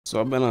So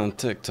I've been on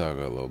TikTok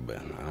a little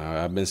bit.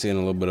 I've been seeing a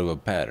little bit of a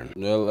pattern.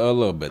 A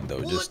little bit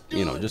though, just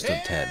just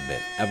a tad bit.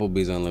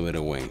 Applebee's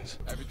unlimited wings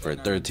for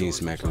 13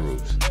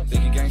 smackaroos.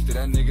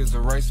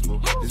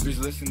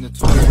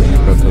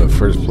 But the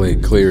first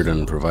plate cleared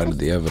and provided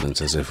the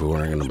evidence as if we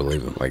weren't gonna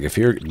believe him. Like if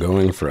you're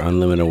going for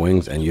unlimited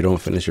wings and you don't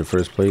finish your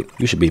first plate,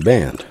 you should be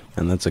banned.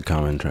 And that's a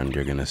common trend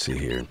you're gonna see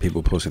here.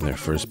 People posting their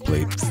first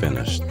plate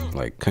finished.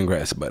 Like,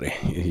 congrats, buddy.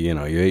 You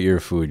ate your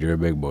food. You're a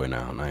big boy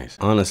now. Nice.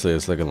 Honestly,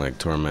 it's looking like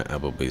Torment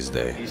Applebee's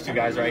day. These two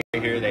guys right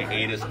here, they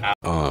ate us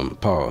out.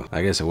 Paul,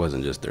 I guess it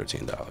wasn't just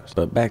 $13.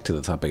 But back to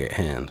the topic at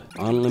hand.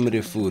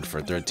 Unlimited food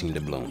for 13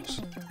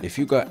 doubloons. If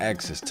you got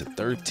access to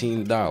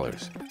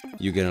 $13,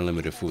 you get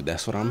unlimited food.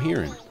 That's what I'm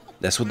hearing.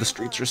 That's what the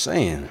streets are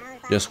saying.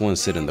 Just one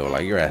sitting though,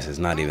 like your ass is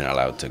not even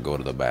allowed to go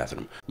to the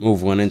bathroom.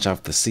 Move 1 inch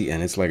off the seat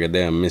and it's like a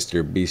damn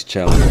Mr. Beast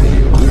challenge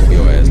video. Oop,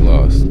 your ass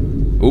lost.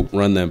 Oop,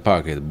 run them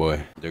pockets,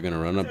 boy. They're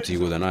gonna run up to you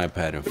with an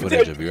iPad and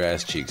footage of your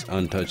ass cheeks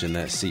untouching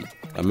that seat.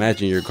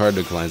 Imagine your car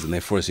declines and they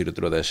force you to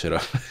throw that shit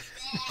up.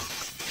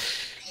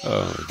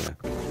 Oh my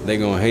god. They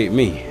gonna hate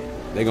me.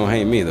 They gonna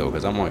hate me though,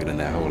 cause I'm walking in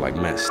that hole like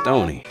Matt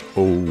Stoney.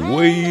 Oh,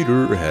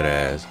 waiter, head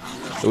ass.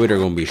 The waiter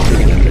gonna be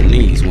shaking at their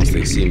knees once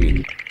they see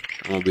me.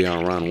 I'm gonna be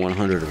on round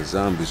 100 of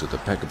zombies with a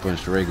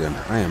pack-a-punch ray gun.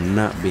 I am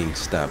not being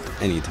stopped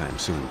anytime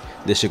soon.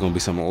 This shit gonna be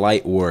some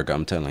light work,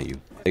 I'm telling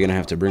you. They're gonna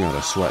have to bring out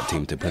a SWAT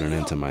team to put an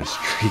end to my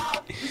streak.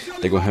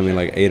 They're gonna have me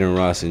like Aiden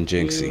Ross and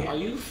Jinxie.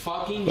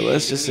 But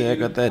let's just say I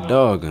got that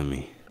dog on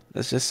me.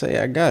 Let's just say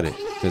I got it.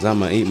 Cause I'm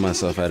gonna eat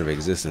myself out of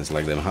existence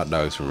like them hot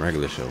dogs from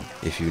Regular Show.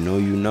 If you know,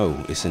 you know.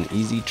 It's an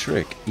easy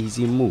trick,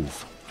 easy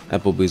move.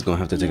 Applebee's gonna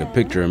have to take a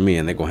picture of me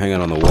and they're gonna hang it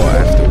on the wall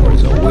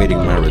afterwards, awaiting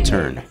my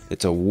return.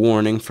 It's a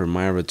warning for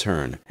my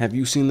return. Have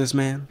you seen this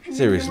man?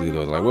 Seriously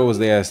though, like what was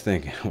they ass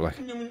thinking? Like,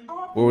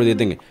 what were they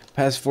thinking?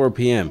 Past 4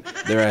 p.m.,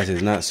 their ass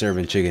is not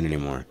serving chicken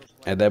anymore.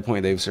 At that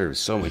point, they've served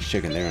so much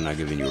chicken, they're not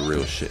giving you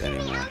real shit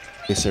anymore.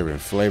 They're serving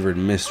flavored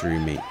mystery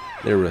meat.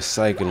 They're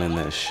recycling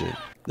that shit.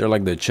 They're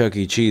like the Chuck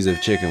E. Cheese of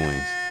chicken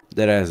wings.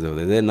 That ass though,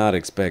 they did not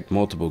expect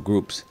multiple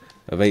groups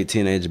of 8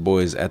 teenage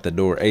boys at the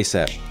door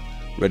ASAP.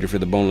 Ready for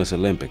the boneless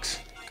Olympics.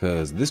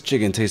 Cause this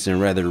chicken tasting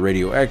rather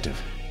radioactive.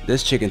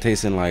 This chicken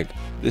tasting like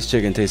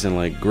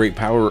great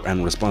power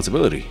and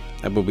responsibility.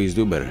 Applebee's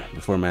do better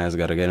before my ass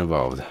gotta get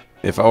involved.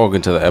 If I walk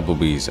into the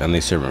Applebee's and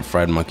they serving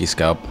fried monkey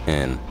scalp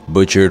and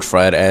butchered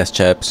fried ass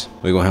chaps,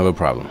 we gonna have a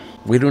problem.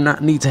 We do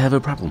not need to have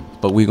a problem,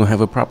 but we gonna have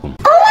a problem.